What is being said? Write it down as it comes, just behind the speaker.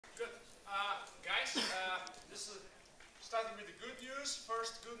guys. This is starting with the good news.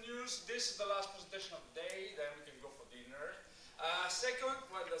 First, good news. This is the last presentation of the day. Then we can go for dinner. Second,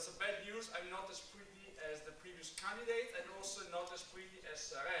 well, there's a bad news. I'm not as pretty as the previous candidate, and also not as pretty as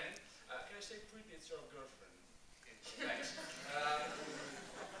Seren. Can I say pretty? It's your girlfriend. Thanks.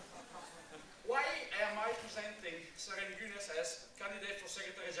 Why am I presenting Seren Günes as candidate for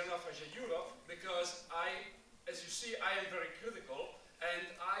Secretary General of AEGEE Europe? Because as you see, I am very critical, and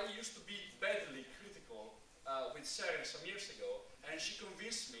I used to be badly critical with Seren some years ago, and she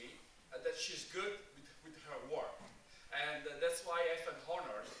convinced me that she's good with her work. And that's why I felt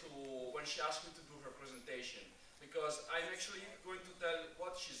honored when she asked me to do her presentation, because I'm actually going to tell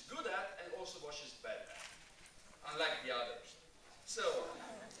what she's good at and also what she's bad at, unlike the others. So,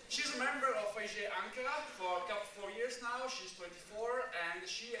 she's a member of AEGEE Ankara for 4 years now. She's 24, and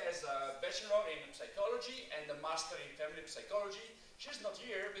she has a bachelor in psychology and a master in family psychology. She's not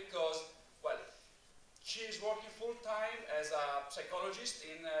here because, well, she is working full-time as a psychologist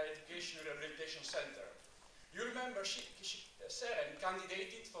in an education rehabilitation center. You remember Seren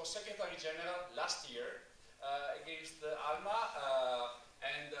candidated for Secretary General last year against Alma,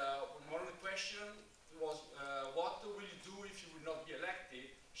 and one of the questions was, what will you do if you will not be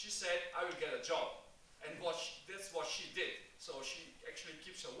elected? She said, I will get a job. And that's what she did. So she actually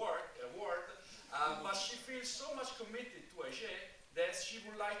keeps her word, but she feels so much committed to AEGEE that she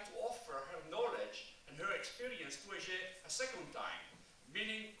would like to offer her knowledge and her experience to AEGEE a second time,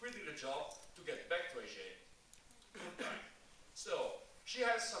 meaning quitting the job to get back to AEGEE. So she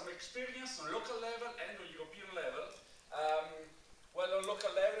has some experience on local level and on European level. Well, on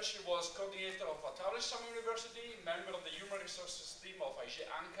local level, she was coordinator of a travel summer university, member of the human resources team of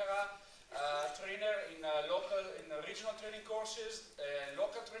AEGEE Ankara, trainer in regional training courses,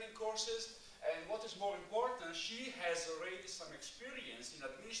 local training courses, and what is more important, she has already some experience in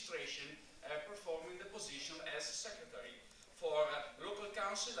administration performing the position as secretary for local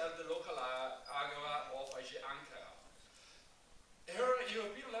council and the local Agora of AEGEE Ankara. Her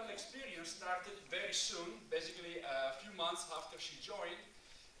European level experience started very soon, basically a few months after she joined.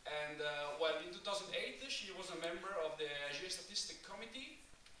 And well, in 2008, she was a member of the AEGEE Statistic Committee.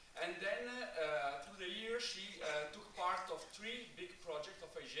 And then through the years, she took part of 3 big projects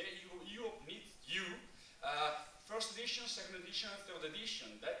of AEGEE. Europe Needs You. First edition, second edition, and third edition.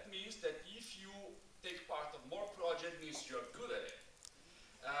 That means that if you take part of more projects, it means you're good at it.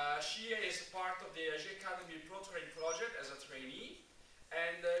 She is part of the AEGEE Academy Pro Train project as a trainee,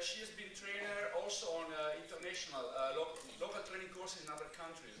 and she has been trainer also on international local training courses in other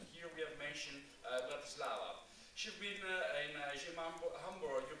countries. Here we have mentioned Bratislava. She's been in AEGEE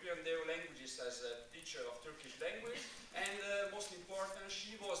Hamburg, European Day of Languages, as a teacher of Turkish language, and most important,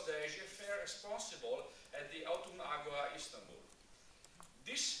 she was the AEGEE Fair responsible at the Autumn Agora Istanbul.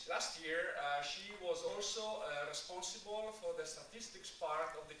 This last year, she was also responsible for the statistics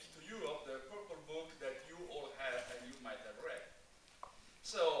part of the Key to Europe, the purple book that you all have and you might have read.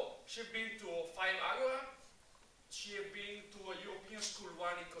 So, she's been to 5 Agora, she has been to a European School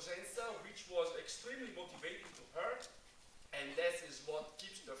 1 in Cosenza, which was extremely motivating to her, and that is what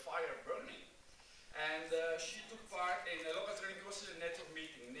keeps the fire burning. And she took part in a local training courses and network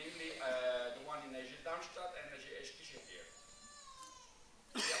meeting, namely the one in AEGEE Darmstadt and AEGEE Eschede here.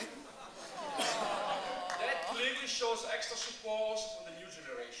 Yeah. That clearly shows extra support for the new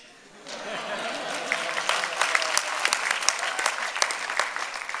generation.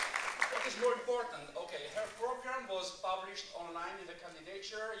 What is more important? Okay, her program was published online in the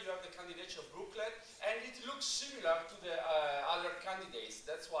candidature. You have the candidature booklet, and it looks similar to the other candidates.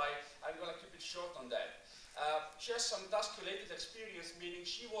 That's why I'm going to keep it short on that. She has some task-related experience, meaning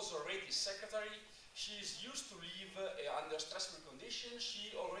she was already secretary. She is used to live under stressful conditions.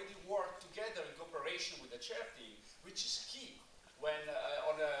 She already worked together in cooperation with the chair team, which is key when,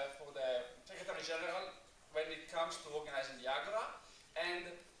 for the Secretary General when it comes to organizing the Agora.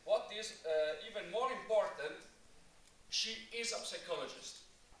 And what is even more important, she is a psychologist.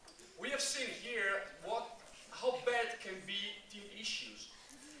 We have seen here how bad can be team issues.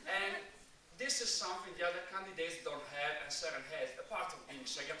 And this is something the other candidates don't have and Seren has, apart from being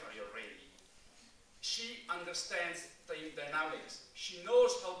secretary already. She understands team dynamics. She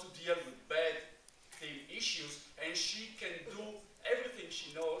knows how to deal with bad team issues, and she can do everything she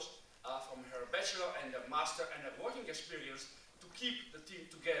knows from her bachelor and her master and her working experience to keep the team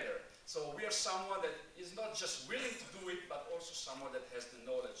together. So we are someone that is not just willing to do it, but also someone that has the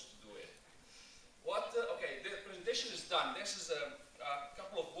knowledge to do it. Okay, the presentation is done. This is a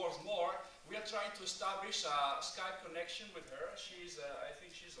couple of words more. We are trying to establish a Skype connection with her. I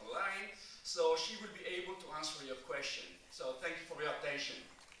think she's online, so she will be able to answer your question. So thank you for your attention.